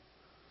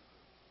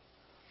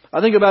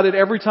 I think about it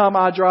every time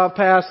I drive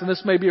past, and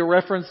this may be a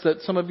reference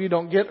that some of you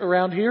don't get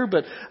around here,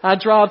 but I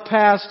drive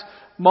past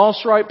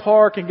Moss Wright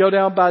Park and go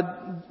down by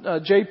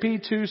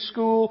JP2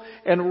 school,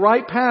 and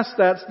right past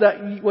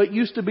that what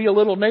used to be a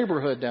little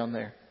neighborhood down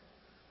there.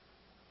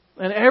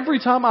 And every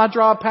time I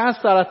drive past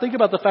that, I think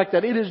about the fact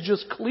that it is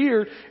just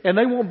cleared and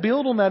they won't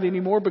build on that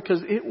anymore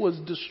because it was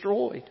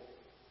destroyed.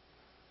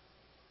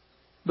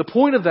 The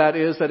point of that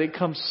is that it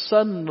comes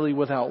suddenly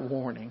without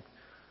warning.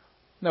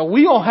 Now,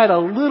 we all had a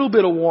little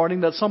bit of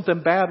warning that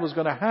something bad was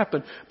going to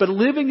happen. But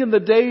living in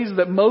the days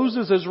that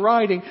Moses is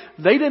writing,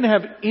 they didn't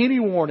have any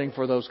warning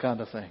for those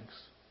kind of things.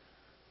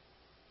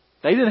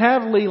 They didn't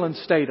have Leland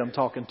Statham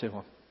talking to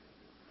them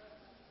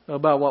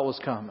about what was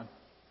coming.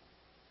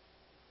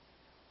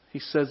 He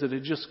says that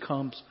it just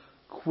comes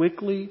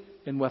quickly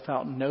and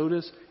without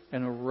notice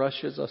and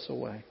rushes us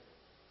away.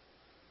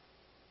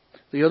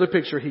 The other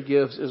picture he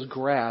gives is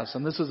grass,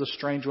 and this is a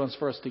strange one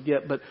for us to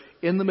get, but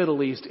in the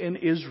Middle East, in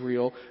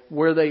Israel,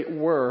 where they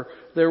were,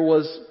 there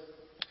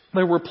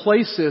were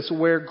places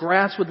where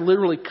grass would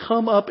literally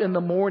come up in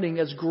the morning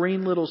as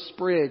green little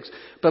sprigs,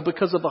 but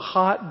because of the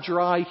hot,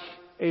 dry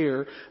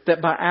air,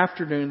 that by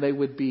afternoon they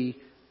would be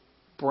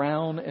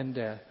brown and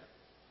dead.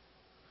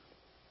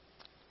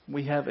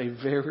 We have a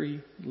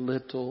very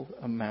little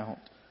amount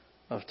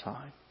of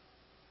time.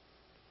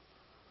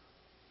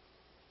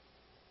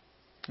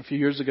 A few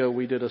years ago,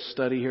 we did a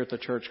study here at the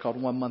church called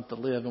 1 Month to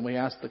Live, and we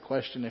asked the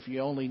question, if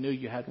you only knew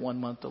you had 1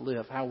 month to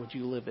live, how would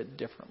you live it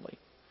differently?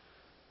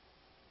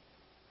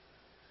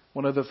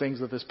 One of the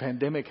things that this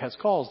pandemic has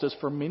caused is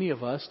for many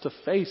of us to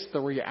face the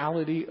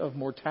reality of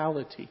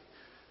mortality.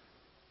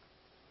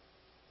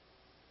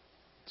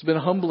 It's been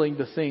humbling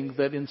to think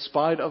that in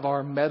spite of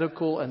our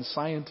medical and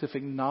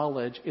scientific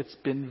knowledge, it's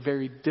been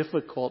very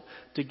difficult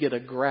to get a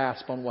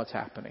grasp on what's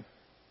happening.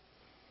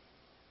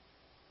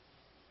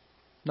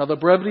 Now, the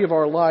brevity of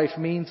our life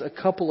means a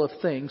couple of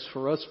things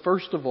for us.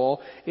 First of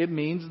all, it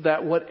means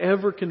that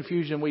whatever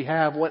confusion we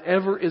have,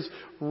 whatever is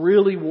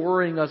really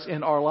worrying us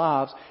in our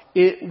lives,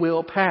 it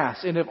will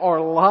pass. And if our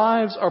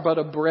lives are but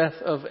a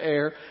breath of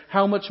air,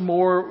 how much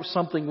more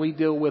something we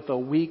deal with a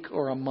week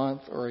or a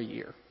month or a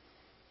year?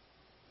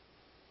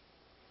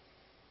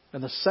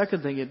 And the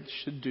second thing it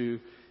should do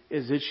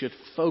is it should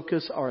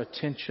focus our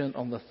attention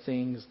on the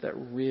things that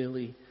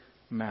really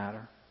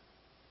matter.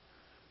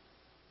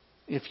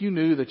 If you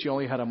knew that you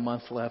only had a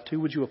month left,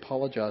 who would you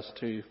apologize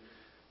to?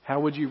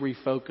 How would you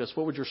refocus?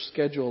 What would your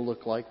schedule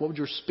look like? What would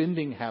your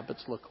spending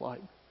habits look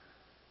like?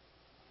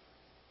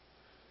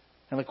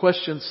 And the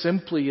question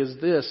simply is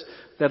this,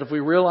 that if we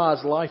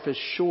realize life is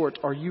short,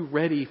 are you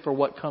ready for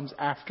what comes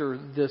after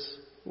this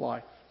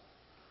life?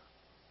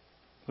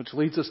 Which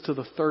leads us to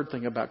the third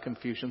thing about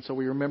confusion. So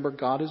we remember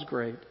God is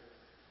great.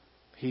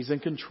 He's in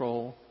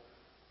control.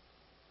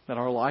 That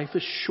our life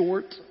is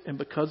short, and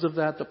because of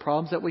that, the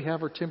problems that we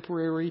have are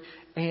temporary,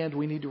 and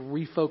we need to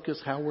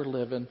refocus how we're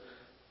living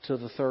to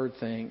the third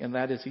thing, and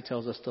that is, he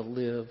tells us to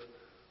live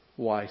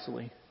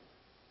wisely.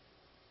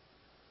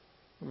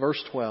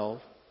 Verse 12.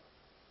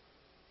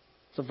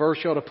 It's a verse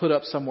you ought to put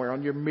up somewhere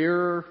on your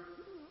mirror,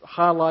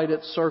 highlight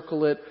it,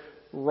 circle it,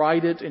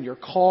 write it in your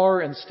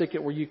car, and stick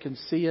it where you can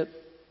see it.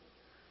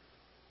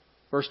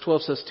 Verse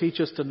 12 says, teach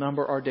us to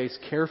number our days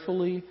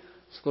carefully,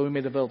 so that we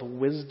may develop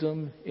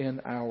wisdom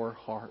in our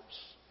hearts.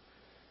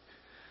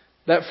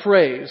 That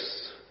phrase,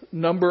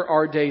 number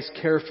our days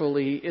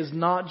carefully, is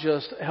not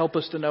just help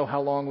us to know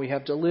how long we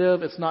have to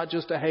live. It's not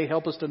just hey,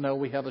 help us to know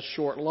we have a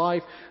short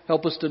life.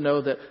 Help us to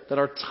know that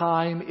our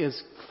time is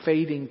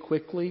fading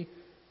quickly.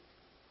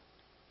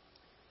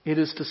 It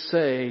is to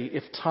say,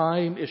 if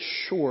time is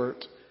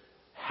short,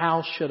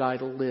 How should I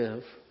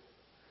live?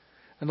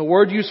 And the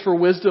word used for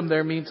wisdom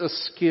there means a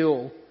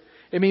skill.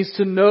 It means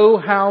to know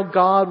how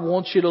God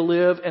wants you to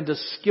live and to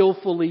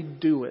skillfully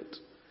do it.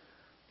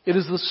 It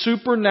is the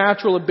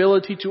supernatural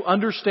ability to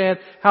understand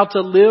how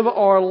to live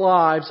our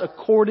lives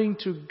according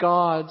to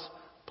God's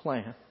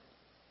plan.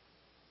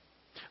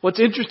 What's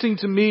interesting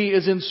to me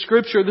is in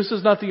Scripture, this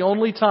is not the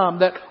only time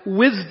that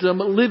wisdom,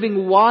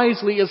 living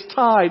wisely, is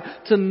tied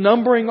to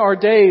numbering our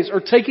days or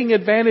taking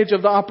advantage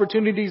of the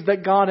opportunities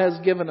that God has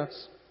given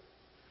us.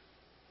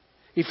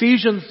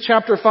 Ephesians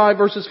chapter 5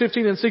 verses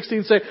 15 and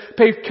 16 say,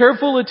 pay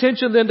careful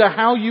attention then to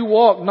how you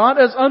walk, not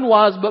as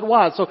unwise but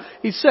wise. So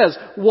he says,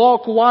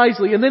 walk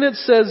wisely. And then it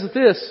says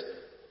this,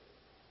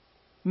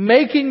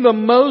 making the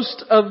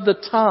most of the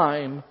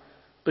time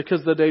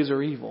because the days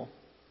are evil.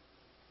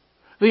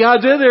 The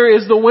idea there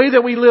is the way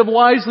that we live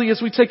wisely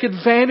is we take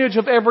advantage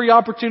of every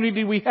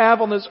opportunity we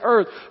have on this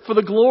earth for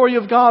the glory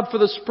of God, for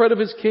the spread of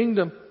His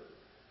kingdom.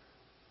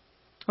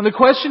 And the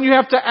question you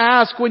have to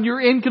ask when you're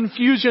in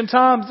confusion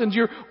times and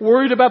you're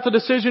worried about the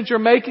decisions you're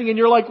making and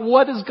you're like,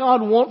 what does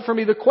God want from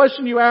me? The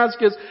question you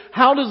ask is,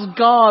 how does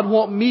God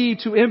want me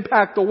to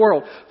impact the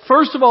world?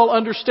 First of all,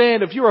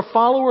 understand if you're a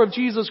follower of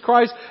Jesus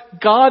Christ,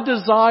 God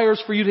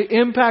desires for you to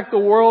impact the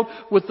world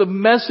with the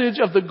message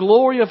of the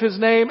glory of His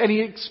name, and He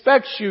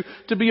expects you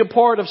to be a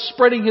part of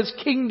spreading His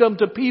kingdom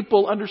to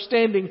people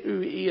understanding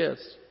who He is.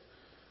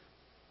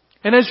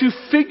 And as you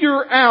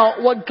figure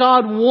out what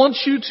God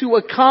wants you to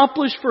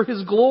accomplish for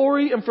His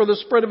glory and for the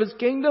spread of His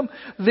kingdom,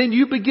 then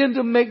you begin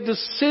to make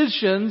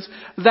decisions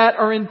that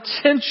are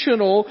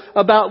intentional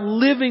about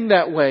living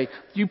that way.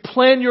 You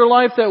plan your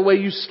life that way.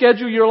 You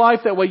schedule your life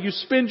that way. You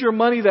spend your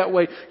money that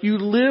way. You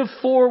live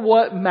for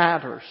what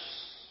matters.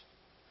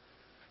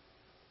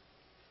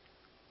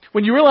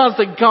 When you realize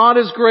that God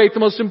is great, the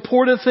most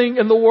important thing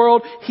in the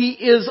world, He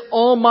is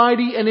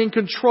almighty and in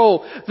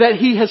control. That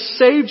He has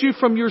saved you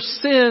from your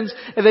sins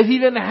and that He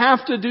didn't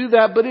have to do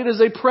that, but it is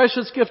a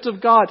precious gift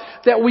of God.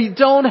 That we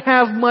don't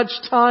have much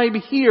time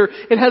here.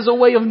 It has a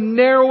way of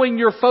narrowing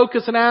your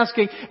focus and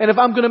asking, and if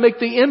I'm going to make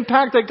the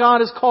impact that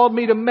God has called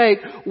me to make,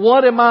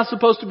 what am I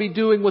supposed to be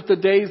doing with the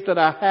days that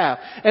I have?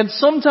 And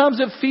sometimes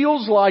it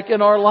feels like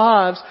in our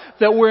lives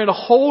that we're in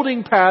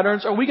holding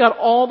patterns or we got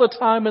all the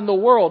time in the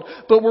world,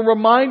 but we're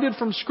reminded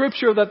from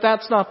Scripture that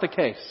that's not the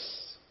case.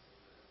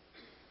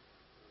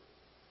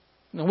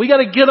 And we got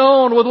to get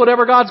on with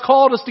whatever God's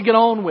called us to get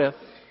on with.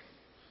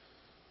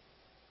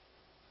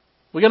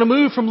 We got to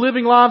move from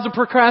living lives of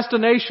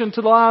procrastination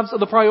to the lives of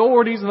the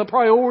priorities and the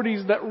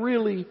priorities that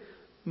really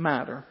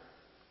matter.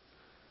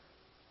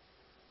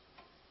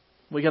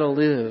 We got to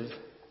live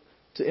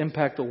to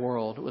impact the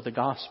world with the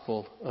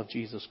gospel of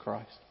Jesus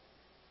Christ.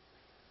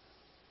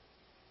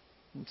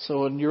 And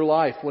so in your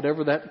life,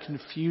 whatever that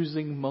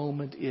confusing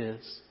moment is,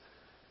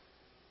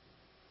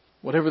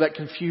 whatever that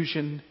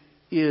confusion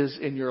is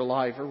in your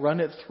life, run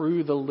it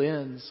through the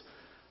lens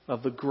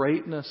of the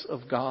greatness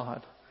of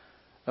God,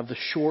 of the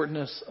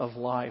shortness of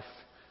life,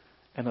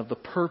 and of the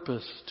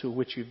purpose to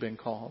which you've been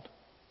called.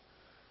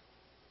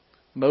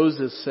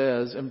 Moses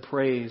says and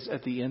prays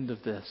at the end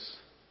of this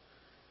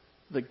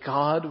that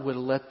God would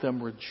let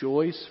them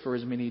rejoice for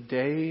as many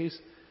days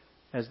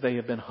as they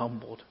have been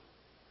humbled,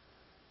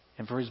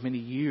 and for as many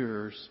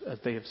years as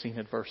they have seen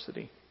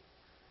adversity.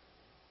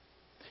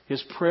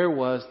 His prayer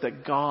was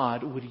that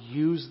God would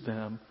use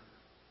them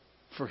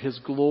for His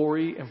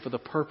glory and for the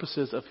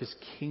purposes of His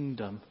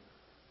kingdom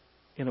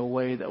in a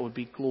way that would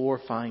be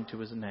glorifying to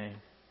His name.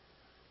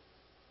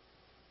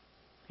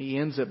 He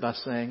ends it by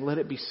saying, let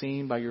it be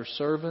seen by your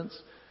servants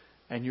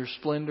and your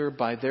splendor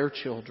by their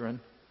children.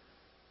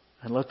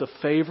 And let the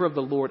favor of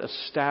the Lord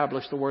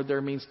establish. The word there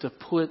means to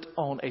put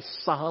on a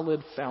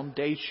solid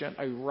foundation,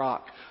 a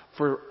rock,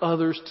 for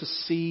others to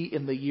see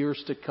in the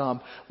years to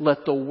come.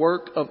 Let the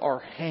work of our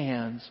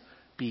hands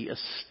be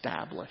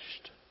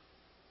established.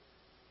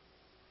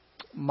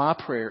 My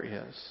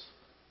prayer is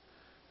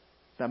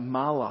that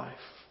my life,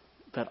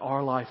 that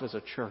our life as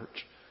a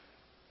church,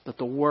 that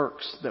the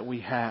works that we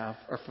have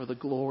are for the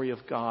glory of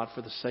God,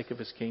 for the sake of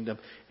His kingdom,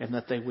 and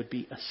that they would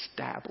be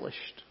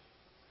established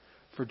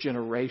for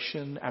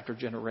generation after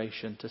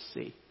generation to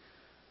see.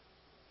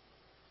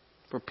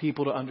 For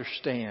people to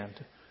understand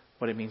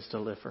what it means to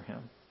live for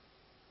Him.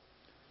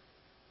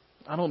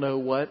 I don't know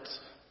what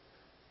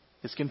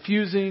is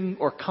confusing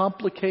or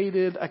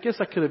complicated. I guess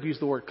I could have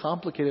used the word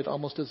complicated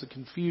almost as a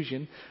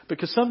confusion,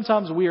 because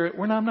sometimes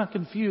I'm not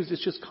confused,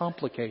 it's just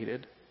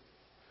complicated.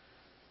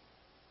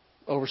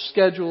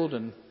 Overscheduled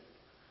and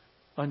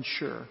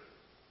unsure.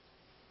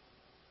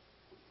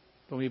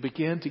 When we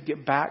begin to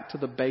get back to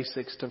the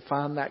basics, to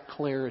find that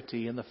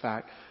clarity in the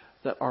fact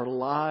that our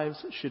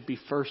lives should be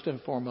first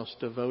and foremost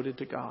devoted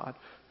to God,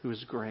 who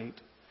is great.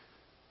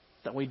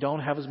 That we don't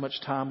have as much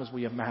time as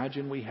we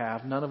imagine we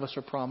have. None of us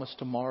are promised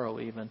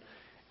tomorrow even.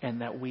 And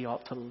that we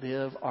ought to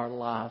live our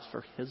lives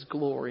for His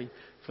glory,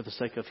 for the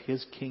sake of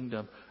His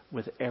kingdom,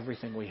 with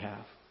everything we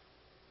have.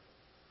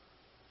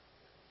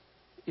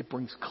 It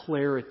brings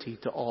clarity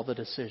to all the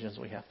decisions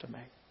we have to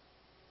make.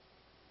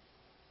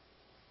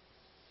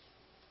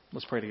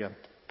 Let's pray together.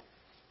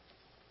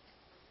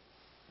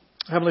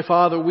 Heavenly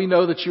Father, we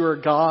know that you are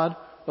a God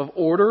of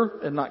order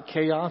and not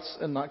chaos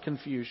and not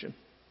confusion.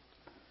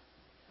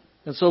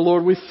 And so,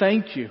 Lord, we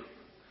thank you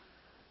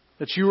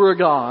that you are a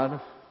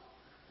God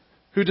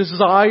who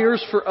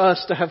desires for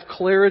us to have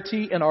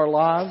clarity in our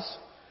lives,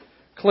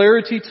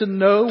 clarity to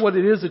know what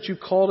it is that you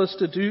called us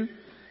to do,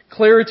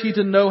 clarity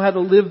to know how to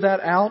live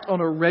that out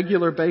on a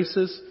regular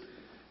basis,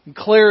 and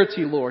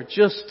clarity, Lord,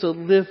 just to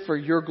live for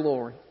your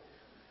glory.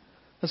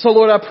 And so,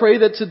 Lord, I pray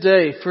that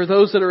today, for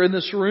those that are in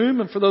this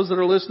room and for those that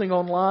are listening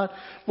online,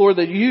 Lord,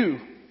 that you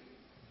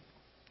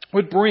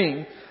would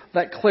bring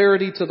that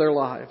clarity to their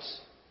lives.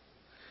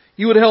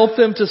 You would help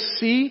them to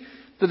see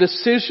the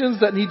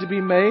decisions that need to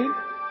be made,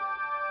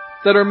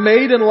 that are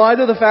made in light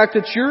of the fact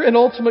that you're in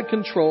ultimate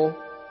control.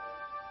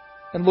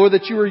 And Lord,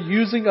 that you are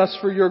using us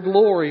for your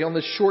glory on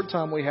this short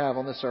time we have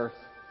on this earth.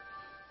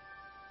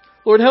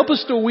 Lord, help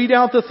us to weed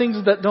out the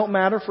things that don't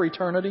matter for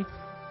eternity,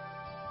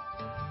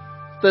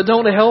 that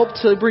don't help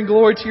to bring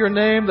glory to your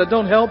name, that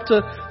don't help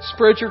to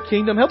spread your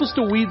kingdom. Help us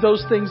to weed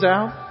those things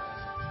out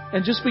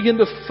and just begin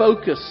to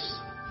focus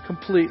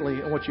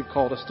completely on what you've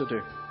called us to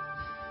do.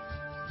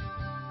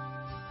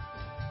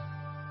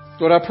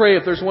 Lord, I pray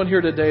if there's one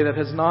here today that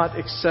has not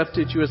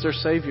accepted you as their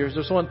Savior, if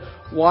there's one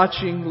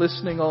watching,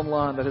 listening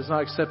online that has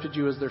not accepted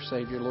you as their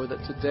Savior, Lord,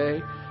 that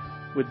today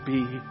would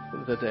be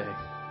the day.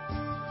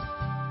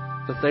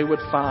 That they would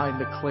find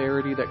the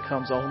clarity that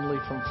comes only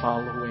from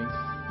following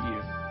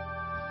you.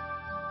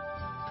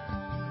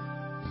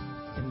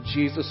 In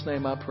Jesus'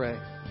 name I pray.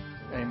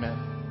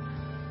 Amen.